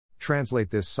Translate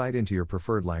this site into your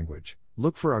preferred language.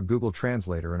 Look for our Google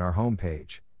Translator in our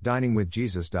homepage,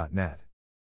 diningwithjesus.net.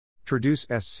 Traduce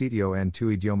este sitio en tu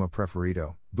idioma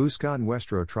preferido. Busca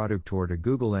nuestro traductor de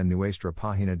Google en nuestra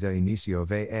página de inicio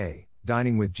va,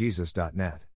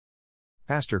 diningwithjesus.net.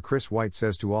 Pastor Chris White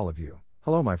says to all of you,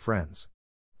 hello my friends.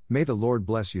 May the Lord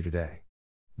bless you today.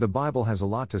 The Bible has a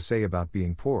lot to say about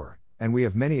being poor, and we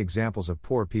have many examples of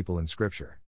poor people in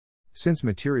Scripture. Since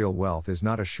material wealth is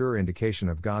not a sure indication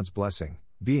of God's blessing,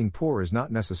 being poor is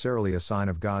not necessarily a sign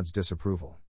of God's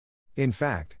disapproval. In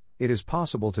fact, it is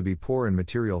possible to be poor in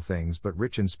material things but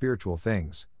rich in spiritual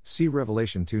things, see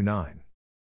Revelation 2:9.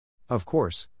 Of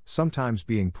course, sometimes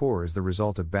being poor is the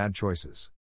result of bad choices.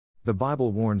 The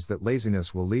Bible warns that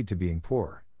laziness will lead to being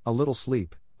poor, a little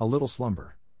sleep, a little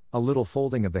slumber, a little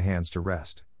folding of the hands to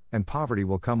rest, and poverty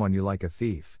will come on you like a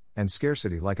thief, and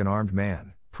scarcity like an armed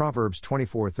man, Proverbs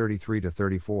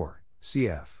 24:33-34,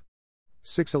 cf.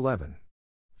 6:11.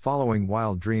 Following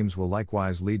wild dreams will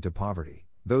likewise lead to poverty.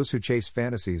 Those who chase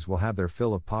fantasies will have their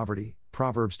fill of poverty,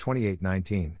 Proverbs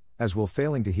 28:19, as will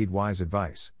failing to heed wise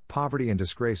advice. Poverty and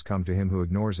disgrace come to him who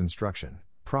ignores instruction,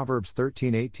 Proverbs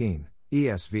 13:18,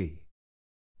 ESV.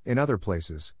 In other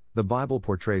places, the Bible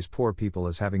portrays poor people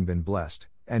as having been blessed,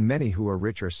 and many who are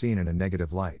rich are seen in a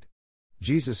negative light.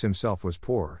 Jesus himself was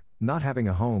poor, not having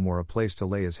a home or a place to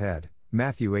lay his head,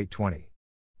 Matthew 8:20.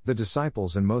 The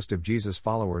disciples and most of Jesus'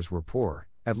 followers were poor,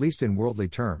 at least in worldly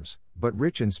terms, but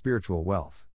rich in spiritual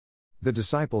wealth. The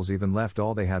disciples even left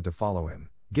all they had to follow him,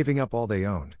 giving up all they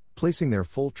owned, placing their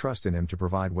full trust in him to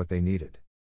provide what they needed.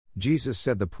 Jesus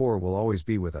said the poor will always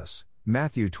be with us,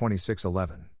 Matthew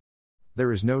 26:11.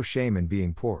 There is no shame in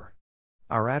being poor.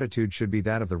 Our attitude should be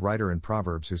that of the writer in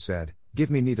Proverbs who said, "Give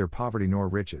me neither poverty nor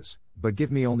riches, but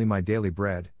give me only my daily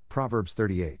bread," Proverbs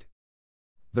 38.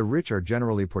 The rich are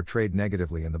generally portrayed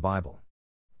negatively in the Bible.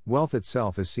 Wealth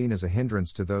itself is seen as a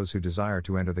hindrance to those who desire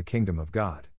to enter the kingdom of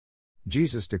God.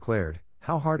 Jesus declared,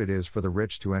 "How hard it is for the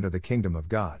rich to enter the kingdom of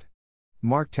God."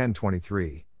 Mark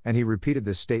 10:23, and he repeated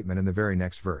this statement in the very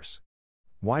next verse.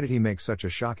 Why did he make such a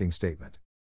shocking statement?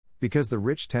 Because the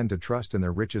rich tend to trust in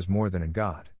their riches more than in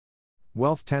God.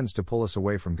 Wealth tends to pull us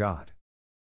away from God.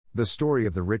 The story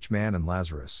of the rich man and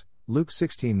Lazarus, Luke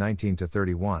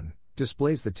 16:19-31,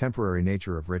 displays the temporary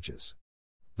nature of riches.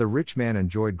 The rich man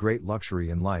enjoyed great luxury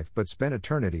in life but spent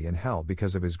eternity in hell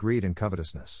because of his greed and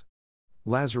covetousness.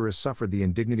 Lazarus suffered the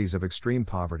indignities of extreme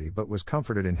poverty but was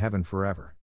comforted in heaven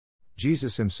forever.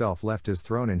 Jesus himself left his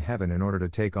throne in heaven in order to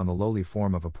take on the lowly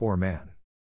form of a poor man.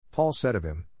 Paul said of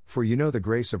him, "For you know the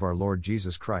grace of our Lord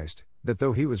Jesus Christ, that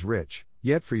though he was rich,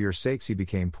 yet for your sakes he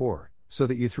became poor, so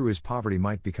that you through his poverty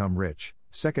might become rich."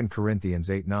 2 Corinthians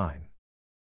 8:9.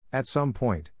 At some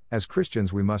point, as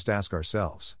Christians we must ask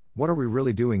ourselves, what are we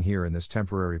really doing here in this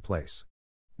temporary place?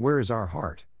 Where is our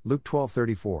heart? Luke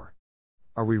 12:34.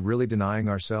 Are we really denying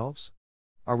ourselves?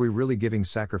 Are we really giving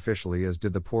sacrificially as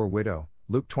did the poor widow?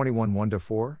 Luke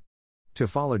 21:1-4. To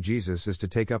follow Jesus is to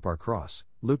take up our cross,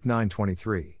 Luke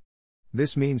 9:23.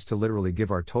 This means to literally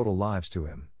give our total lives to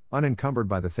him, unencumbered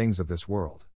by the things of this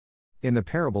world. In the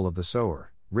parable of the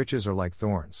sower, riches are like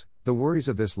thorns, the worries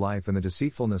of this life and the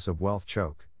deceitfulness of wealth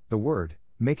choke the word,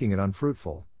 making it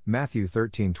unfruitful, Matthew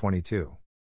 13:22.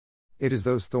 It is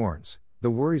those thorns, the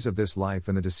worries of this life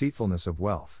and the deceitfulness of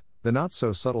wealth, the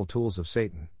not-so-subtle tools of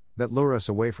Satan, that lure us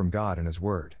away from God and his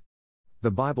word.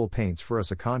 The Bible paints for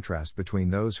us a contrast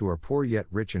between those who are poor yet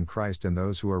rich in Christ and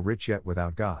those who are rich yet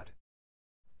without God.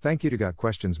 Thank you to Got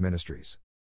Questions Ministries.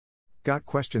 Got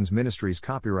Questions Ministries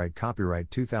copyright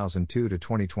 2002 to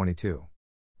 2022.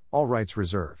 All rights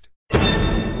reserved.